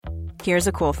Here's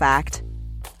a cool fact.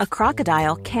 A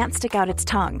crocodile can't stick out its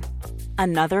tongue.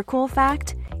 Another cool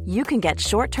fact, you can get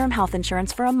short-term health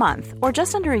insurance for a month or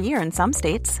just under a year in some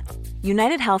states.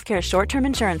 United Healthcare short-term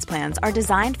insurance plans are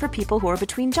designed for people who are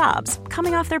between jobs,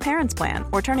 coming off their parents' plan,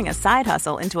 or turning a side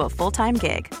hustle into a full-time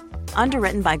gig.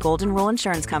 Underwritten by Golden Rule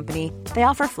Insurance Company, they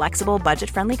offer flexible,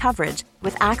 budget-friendly coverage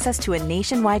with access to a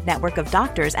nationwide network of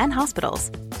doctors and hospitals.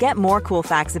 Get more cool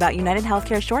facts about United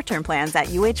Healthcare short-term plans at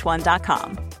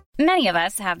uh1.com. Many of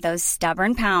us have those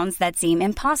stubborn pounds that seem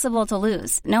impossible to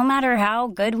lose, no matter how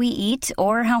good we eat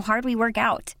or how hard we work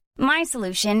out. My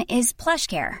solution is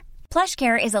PlushCare.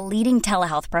 PlushCare is a leading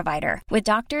telehealth provider with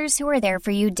doctors who are there for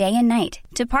you day and night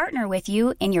to partner with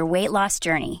you in your weight loss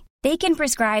journey. They can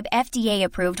prescribe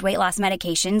FDA-approved weight loss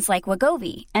medications like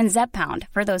Wegovy and Zepbound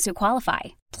for those who qualify.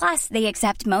 Plus, they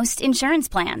accept most insurance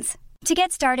plans. To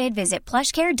get started, visit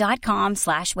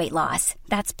plushcare.com/weightloss.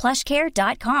 That's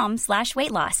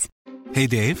plushcare.com/weightloss. Hey,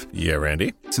 Dave. Yeah,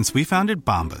 Randy. Since we founded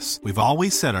Bombas, we've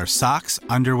always said our socks,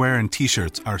 underwear, and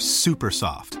T-shirts are super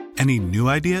soft. Any new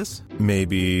ideas?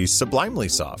 Maybe sublimely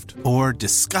soft. Or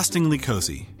disgustingly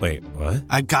cozy. Wait, what?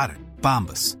 I got it.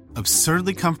 Bombas.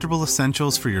 Absurdly comfortable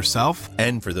essentials for yourself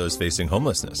and for those facing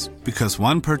homelessness. Because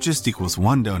one purchased equals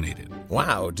one donated.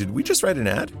 Wow, did we just write an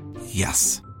ad?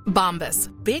 Yes. Bombas.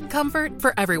 Big comfort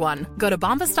for everyone. Go to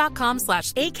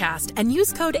bombas.com/ACAST and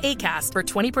use code ACAST for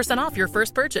 20% off your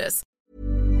first purchase.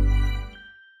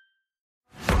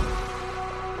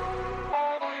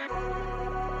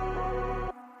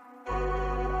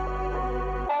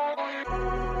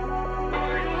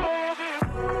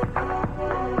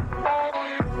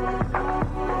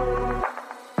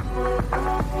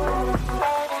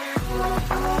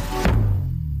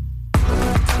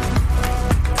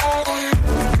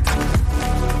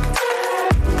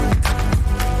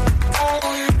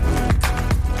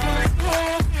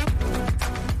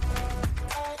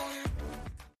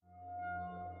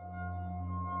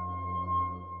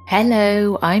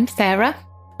 Hello, I'm Sarah.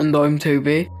 And I'm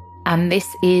Toby. And this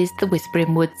is the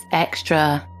Whispering Woods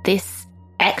Extra. This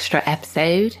extra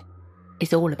episode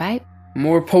is all about...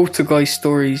 more poltergeist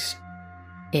stories.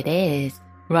 It is.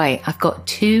 Right, I've got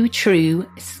 2 true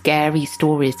scary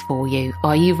stories for you.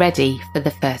 Are you ready for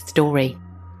the first story?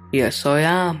 Yes, I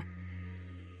am.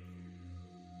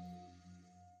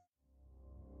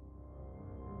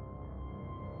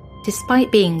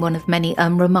 Despite being one of many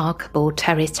unremarkable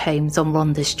terraced homes on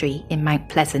Rhondda Street in Mount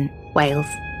Pleasant, Wales,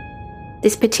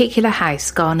 this particular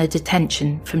house garnered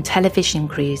attention from television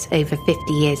crews over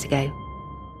 50 years ago.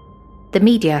 The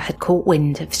media had caught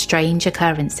wind of strange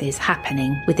occurrences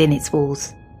happening within its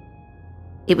walls.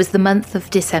 It was the month of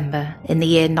December in the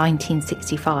year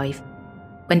 1965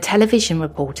 when television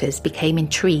reporters became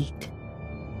intrigued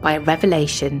by a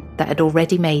revelation that had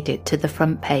already made it to the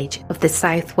front page of the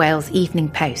South Wales Evening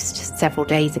Post several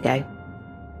days ago.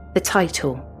 The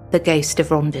title, The Ghost of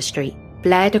Rhondda Street,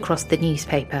 blared across the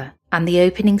newspaper, and the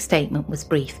opening statement was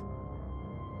brief.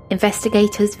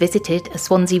 Investigators visited a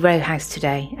Swansea row house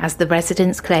today as the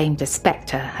residents claimed a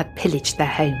spectre had pillaged their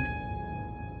home.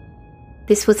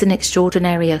 This was an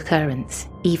extraordinary occurrence,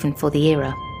 even for the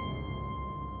era.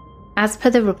 As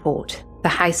per the report, the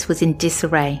house was in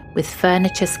disarray, with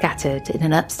furniture scattered in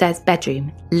an upstairs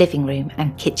bedroom, living room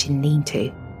and kitchen lean-to.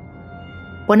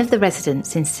 One of the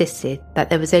residents insisted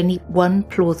that there was only one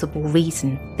plausible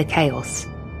reason for the chaos.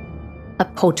 A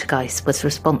poltergeist was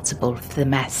responsible for the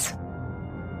mess.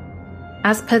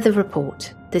 As per the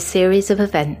report, the series of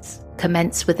events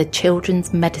commenced with a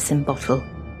children's medicine bottle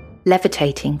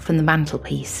levitating from the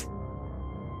mantelpiece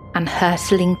and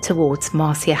hurtling towards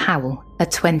Marcia Howell, a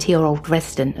 20-year-old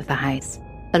resident of the house,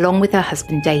 along with her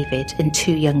husband David and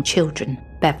 2 young children,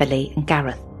 Beverly and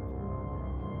Gareth.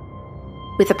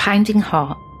 With a pounding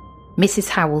heart, Mrs.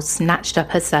 Howell snatched up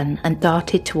her son and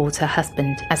darted towards her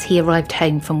husband as he arrived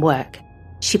home from work.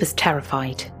 She was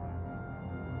terrified.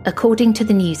 According to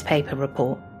the newspaper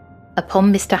report,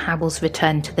 upon Mr. Howell's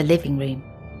return to the living room,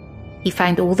 he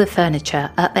found all the furniture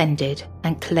upended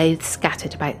and clothes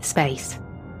scattered about the space.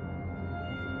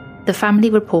 The family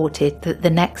reported that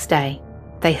the next day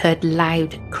they heard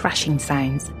loud crashing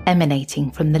sounds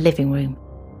emanating from the living room.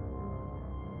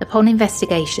 Upon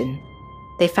investigation,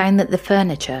 they found that the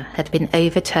furniture had been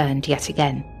overturned yet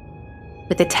again,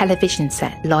 with a television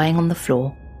set lying on the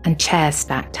floor and chairs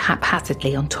stacked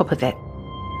haphazardly on top of it.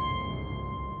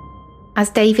 As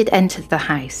David entered the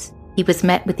house, he was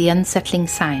met with the unsettling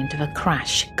sound of a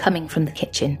crash coming from the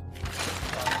kitchen.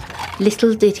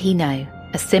 Little did he know,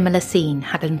 a similar scene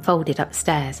had unfolded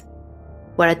upstairs,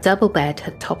 where a double bed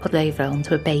had toppled over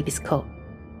onto a baby's cot.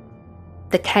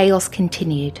 The chaos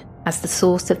continued as the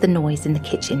source of the noise in the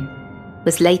kitchen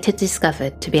was later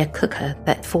discovered to be a cooker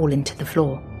that had fallen to the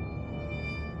floor.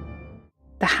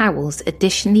 The Howells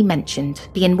additionally mentioned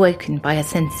being woken by a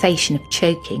sensation of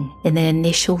choking in the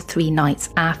initial 3 nights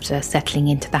after settling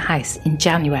into the house in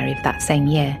January of that same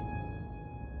year.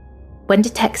 When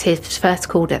detectives first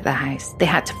called at the house, they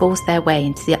had to force their way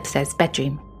into the upstairs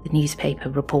bedroom, the newspaper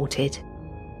reported.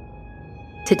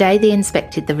 Today they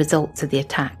inspected the results of the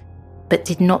attack, but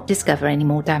did not discover any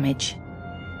more damage.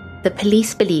 The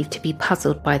police, believed to be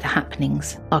puzzled by the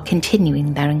happenings, are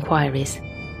continuing their inquiries.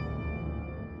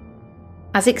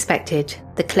 As expected,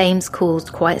 the claims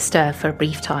caused quite a stir for a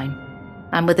brief time,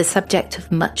 and were the subject of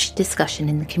much discussion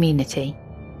in the community.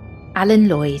 Alan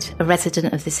Lloyd, a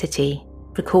resident of the city,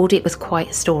 recalled it was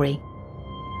quite a story.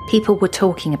 People were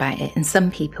talking about it, and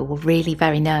some people were really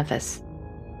very nervous.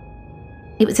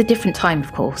 It was a different time,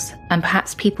 of course, and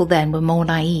perhaps people then were more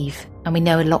naive, and we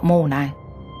know a lot more now.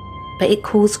 But it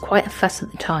caused quite a fuss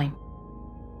at the time.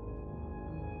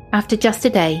 After just a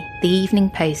day, the Evening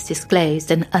Post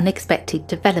disclosed an unexpected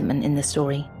development in the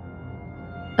story.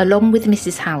 Along with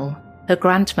Mrs. Howell, her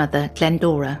grandmother,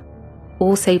 Glendora,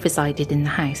 also resided in the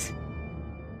house.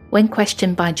 When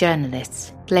questioned by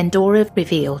journalists, Glendora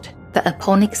revealed that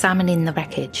upon examining the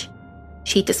wreckage,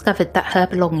 she discovered that her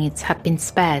belongings had been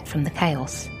spared from the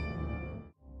chaos.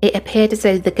 It appeared as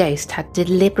though the ghost had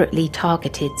deliberately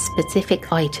targeted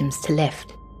specific items to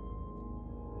lift.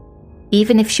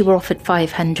 Even if she were offered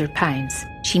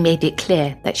 £500, she made it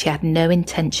clear that she had no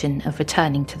intention of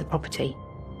returning to the property.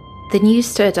 The news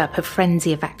stirred up a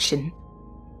frenzy of action.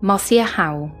 Marcia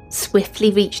Howell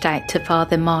swiftly reached out to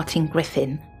Father Martin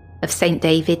Griffin of St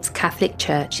David's Catholic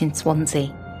Church in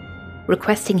Swansea,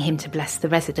 requesting him to bless the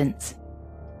residents.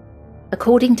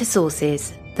 According to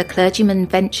sources, the clergyman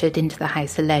ventured into the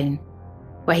house alone,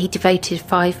 where he devoted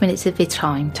 5 minutes of his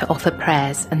time to offer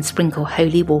prayers and sprinkle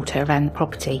holy water around the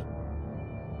property.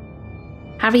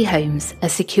 Harry Holmes, a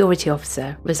security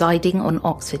officer residing on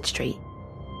Oxford Street,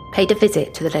 paid a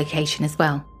visit to the location as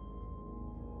well.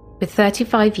 With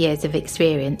 35 years of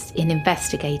experience in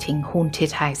investigating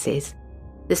haunted houses,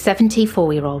 the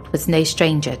 74-year-old was no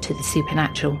stranger to the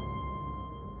supernatural.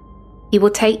 He will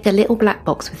take the little black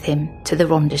box with him to the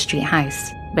Rhondda Street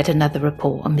house, read another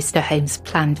report on Mr. Holmes'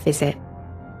 planned visit.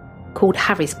 Called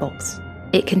Harry's box,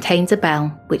 it contains a bell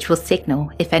which will signal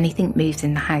if anything moves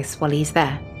in the house while he's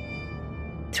there.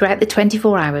 Throughout the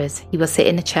 24 hours, he will sit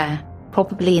in a chair,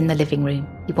 probably in the living room.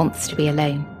 He wants to be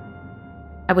alone.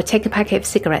 I would take a packet of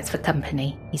cigarettes for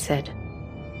company, he said.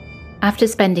 After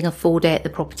spending a full day at the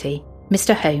property,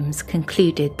 Mr. Holmes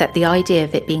concluded that the idea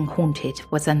of it being haunted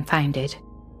was unfounded,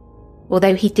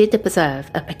 although he did observe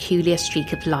a peculiar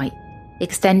streak of light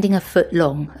extending a foot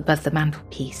long above the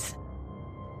mantelpiece.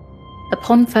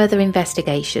 Upon further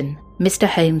investigation, Mr.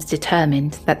 Holmes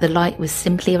determined that the light was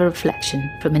simply a reflection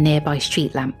from a nearby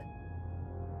street lamp.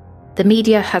 The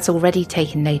media has already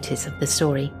taken notice of the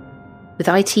story, with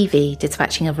ITV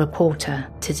dispatching a reporter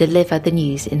to deliver the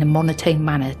news in a monotone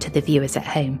manner to the viewers at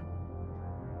home.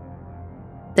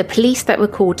 The police that were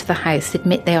called to the house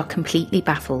admit they are completely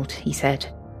baffled, he said,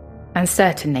 and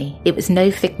certainly it was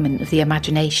no figment of the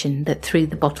imagination that threw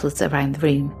the bottles around the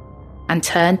room and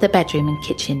turned the bedroom and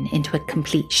kitchen into a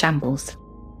complete shambles.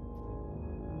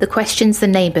 The questions the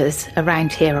neighbours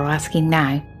around here are asking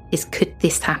now is, could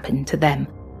this happen to them?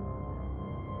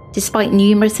 Despite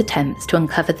numerous attempts to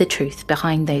uncover the truth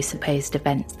behind those supposed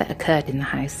events that occurred in the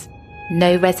house,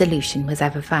 no resolution was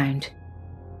ever found.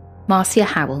 Marcia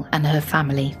Howell and her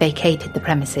family vacated the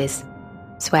premises,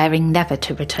 swearing never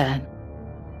to return.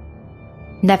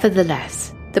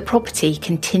 Nevertheless, the property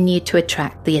continued to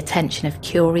attract the attention of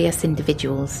curious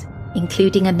individuals,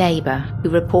 including a neighbour who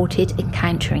reported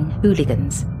encountering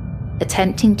hooligans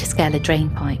attempting to scale a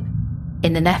drainpipe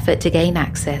in an effort to gain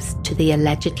access to the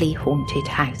allegedly haunted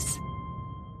house.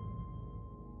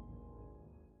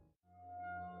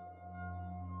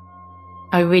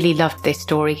 I really loved this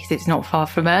story because it's not far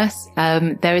from us.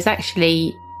 There is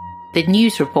actually the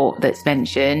news report that's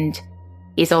mentioned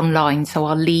is online, so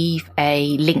I'll leave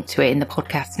a link to it in the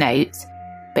podcast notes.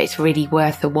 But it's really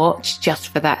worth a watch just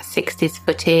for that 60s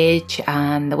footage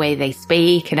and the way they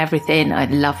speak and everything. I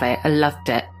love it. I loved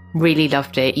it. Really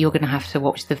loved it. You're going to have to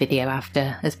watch the video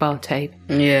after as well, Tobe.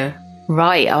 Yeah.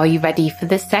 Right, are you ready for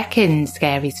the second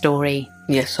scary story?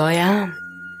 Yes, I am.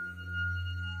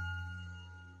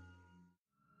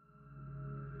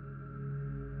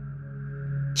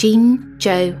 Jean,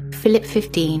 Joe, Philip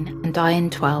 15 and Diane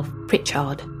 12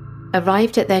 Pritchard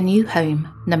arrived at their new home,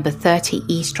 number 30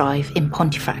 East Drive in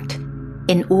Pontefract,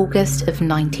 in August of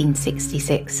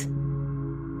 1966.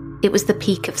 It was the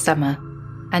peak of summer,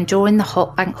 and during the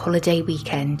hot bank holiday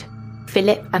weekend,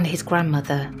 Philip and his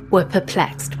grandmother were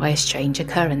perplexed by a strange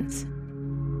occurrence.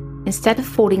 Instead of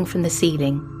falling from the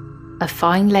ceiling, a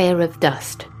fine layer of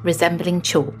dust, resembling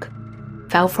chalk,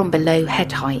 fell from below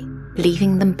head height,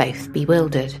 leaving them both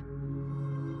bewildered.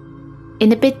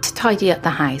 In a bid to tidy up the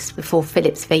house before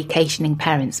Philip's vacationing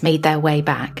parents made their way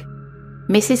back,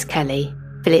 Mrs. Kelly,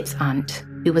 Philip's aunt,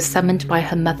 who was summoned by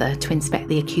her mother to inspect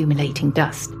the accumulating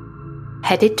dust,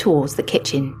 headed towards the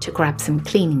kitchen to grab some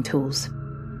cleaning tools.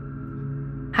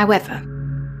 However,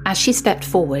 as she stepped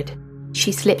forward,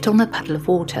 she slipped on a puddle of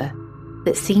water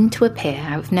that seemed to appear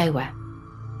out of nowhere.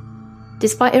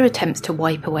 Despite her attempts to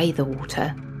wipe away the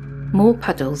water, more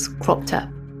puddles cropped up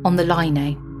on the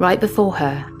lino right before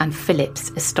her and Philip's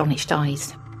astonished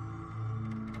eyes.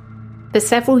 For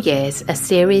several years, a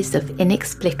series of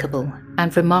inexplicable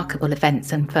and remarkable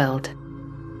events unfurled.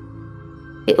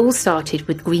 It all started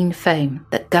with green foam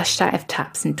that gushed out of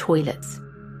taps and toilets,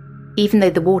 even though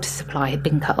the water supply had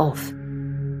been cut off.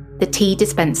 The tea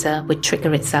dispenser would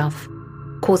trigger itself,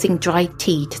 causing dried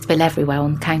tea to spill everywhere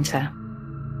on the counter.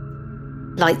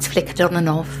 Lights flickered on and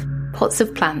off, pots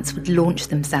of plants would launch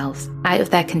themselves out of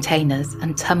their containers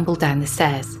and tumble down the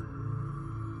stairs.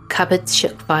 Cupboards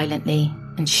shook violently,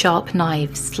 and sharp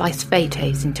knives sliced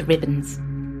photos into ribbons.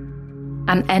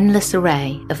 An endless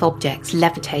array of objects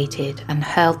levitated and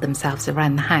hurled themselves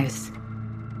around the house,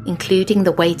 including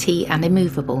the weighty and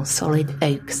immovable solid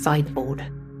oak sideboard.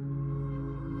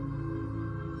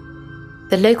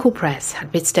 The local press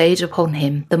had bestowed upon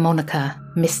him the moniker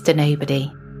Mr.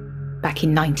 Nobody back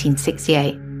in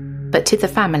 1968, but to the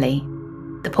family,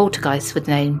 the poltergeist was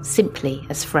known simply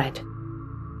as Fred.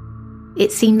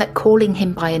 It seemed that calling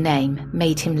him by a name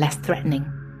made him less threatening,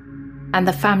 and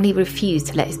the family refused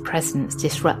to let his presence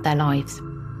disrupt their lives.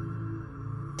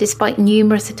 Despite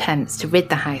numerous attempts to rid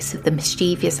the house of the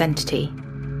mischievous entity,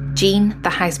 Jean, the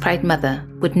house-proud mother,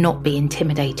 would not be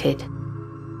intimidated.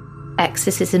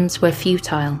 Exorcisms were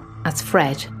futile, as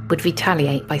Fred would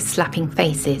retaliate by slapping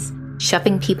faces,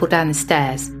 shoving people down the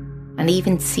stairs, and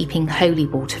even seeping holy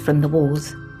water from the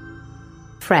walls.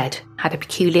 Fred had a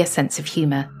peculiar sense of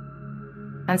humour,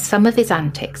 and some of his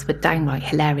antics were downright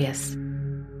hilarious.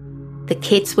 The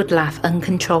kids would laugh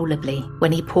uncontrollably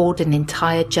when he poured an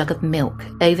entire jug of milk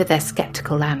over their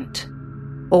sceptical aunt,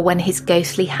 or when his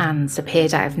ghostly hands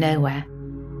appeared out of nowhere,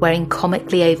 wearing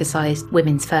comically oversized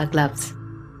women's fur gloves,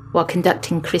 while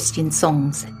conducting Christian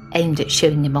songs aimed at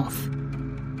showing him off.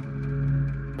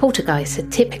 Poltergeists are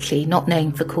typically not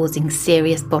known for causing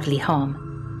serious bodily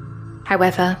harm.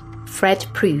 However, Fred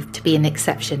proved to be an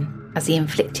exception, as he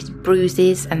inflicted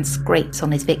bruises and scrapes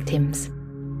on his victims,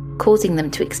 causing them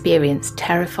to experience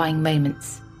terrifying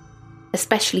moments,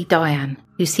 especially Diane,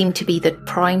 who seemed to be the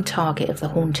prime target of the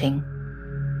haunting.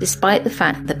 Despite the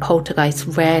fact that poltergeists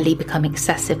rarely become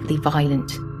excessively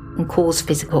violent and cause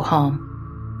physical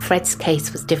harm, Fred's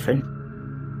case was different.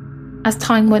 As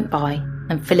time went by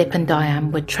and Philip and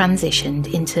Diane were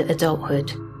transitioned into adulthood,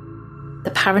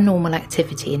 the paranormal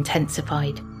activity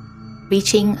intensified,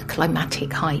 reaching a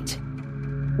climatic height.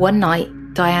 One night,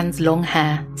 Diane's long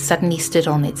hair suddenly stood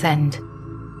on its end,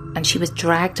 and she was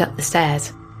dragged up the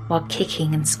stairs while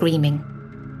kicking and screaming.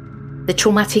 The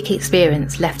traumatic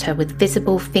experience left her with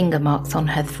visible finger marks on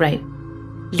her throat,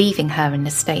 leaving her in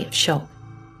a state of shock.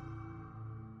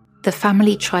 The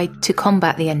family tried to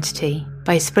combat the entity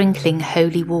by sprinkling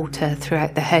holy water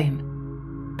throughout the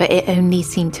home, but it only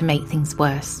seemed to make things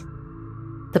worse.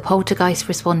 The poltergeist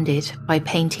responded by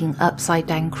painting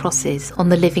upside-down crosses on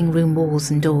the living room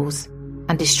walls and doors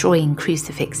and destroying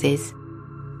crucifixes.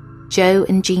 Joe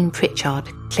and Jean Pritchard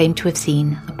claimed to have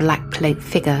seen a black-cloaked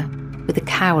figure with a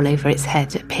cowl over its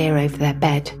head appear over their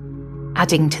bed,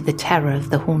 adding to the terror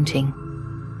of the haunting.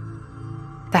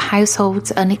 The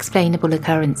household's unexplainable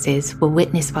occurrences were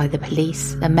witnessed by the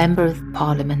police, a member of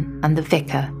Parliament, and the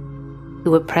vicar,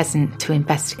 who were present to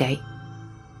investigate.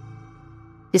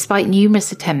 Despite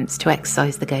numerous attempts to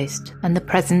exorcise the ghost and the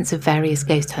presence of various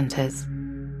ghost hunters,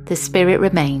 the spirit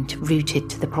remained rooted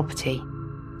to the property.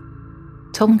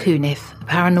 Tom Cuniff, a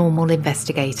paranormal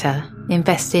investigator,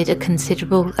 invested a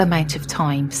considerable amount of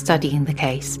time studying the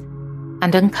case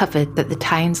and uncovered that the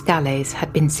town's gallows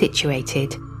had been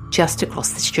situated just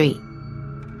across the street.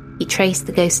 He traced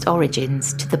the ghost's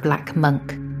origins to the Black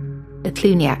Monk, a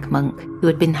Cluniac monk who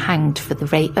had been hanged for the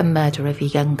rape and murder of a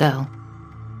young girl.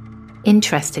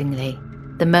 Interestingly,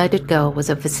 the murdered girl was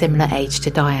of a similar age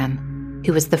to Diane,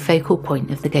 who was the focal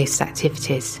point of the ghost's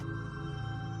activities.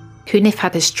 Cuniff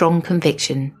had a strong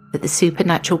conviction that the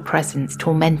supernatural presence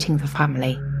tormenting the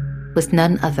family was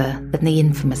none other than the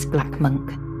infamous Black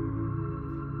Monk.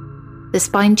 The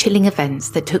spine-chilling events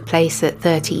that took place at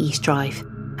 30 East Drive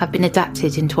have been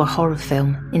adapted into a horror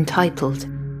film entitled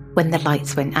When the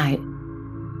Lights Went Out,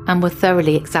 and were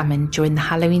thoroughly examined during the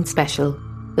Halloween special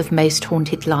of Most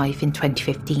Haunted Live in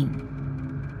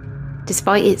 2015.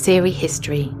 Despite its eerie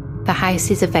history, the house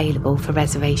is available for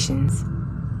reservations.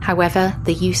 However,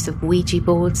 the use of Ouija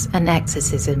boards and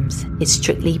exorcisms is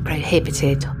strictly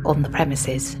prohibited on the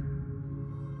premises.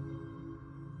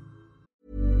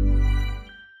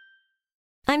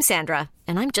 I'm Sandra,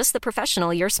 and I'm just the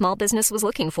professional your small business was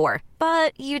looking for.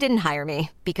 But you didn't hire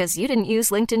me because you didn't use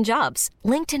LinkedIn Jobs.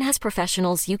 LinkedIn has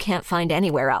professionals you can't find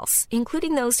anywhere else,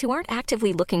 including those who aren't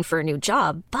actively looking for a new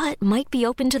job, but might be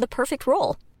open to the perfect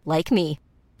role, like me.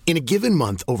 In a given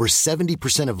month, over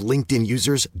 70% of LinkedIn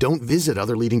users don't visit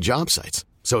other leading job sites.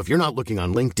 So if you're not looking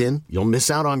on LinkedIn, you'll miss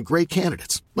out on great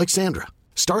candidates like Sandra.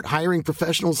 Start hiring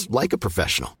professionals like a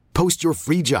professional. Post your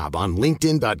free job on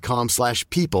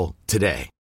linkedin.com/people today.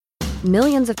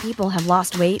 Millions of people have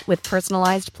lost weight with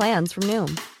personalized plans from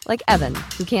Noom. Like Evan,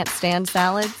 who can't stand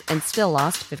salads and still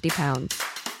lost 50 pounds.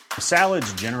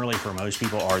 Salads generally for most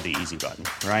people are the easy button,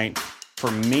 right? For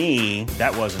me,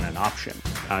 that wasn't an option.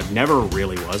 I never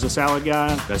really was a salad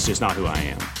guy. That's just not who I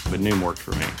am. But Noom worked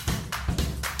for me.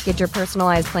 Get your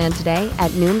personalized plan today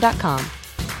at Noom.com.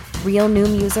 Real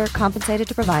Noom user compensated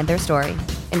to provide their story.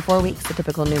 In 4 weeks, the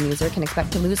typical Noom user can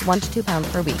expect to lose 1 to 2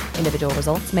 pounds per week. Individual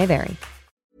results may vary.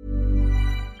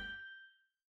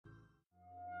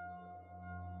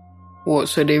 What,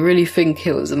 so they really think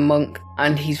it was a monk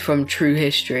and he's from true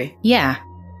history? Yeah.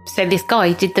 So this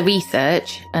guy did the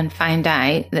research and found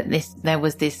out that there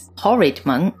was this horrid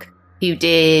monk who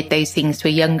did those things to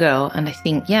a young girl. And I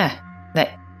think,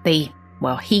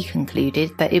 he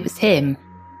concluded that it was him.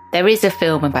 There is a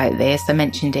film about this. I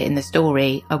mentioned it in the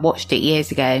story. I watched it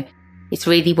years ago. It's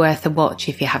really worth a watch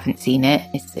if you haven't seen it.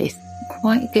 It's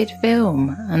quite a good film.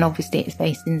 And obviously it's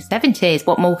based in the 70s.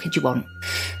 What more could you want?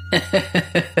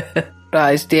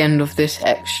 That is the end of this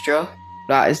extra.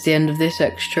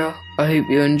 I hope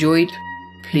you enjoyed.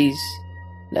 Please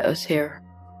let us hear.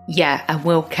 Yeah, and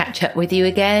we'll catch up with you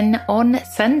again on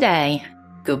Sunday.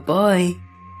 Goodbye.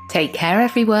 Take care,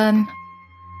 everyone.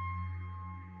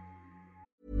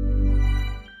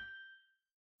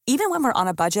 Even when we're on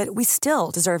a budget, we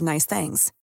still deserve nice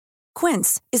things.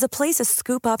 Quince is a place to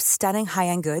scoop up stunning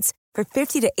high-end goods for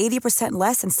 50 to 80%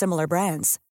 less than similar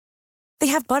brands. They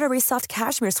have buttery soft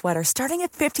cashmere sweaters starting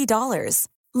at $50,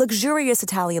 luxurious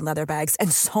Italian leather bags,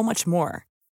 and so much more.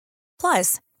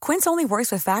 Plus, Quince only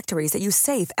works with factories that use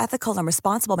safe, ethical, and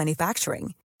responsible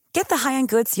manufacturing. Get the high-end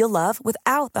goods you'll love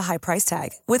without the high price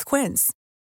tag with Quince.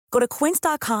 Go to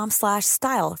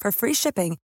quince.com/style for free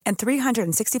shipping and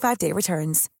 365-day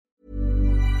returns.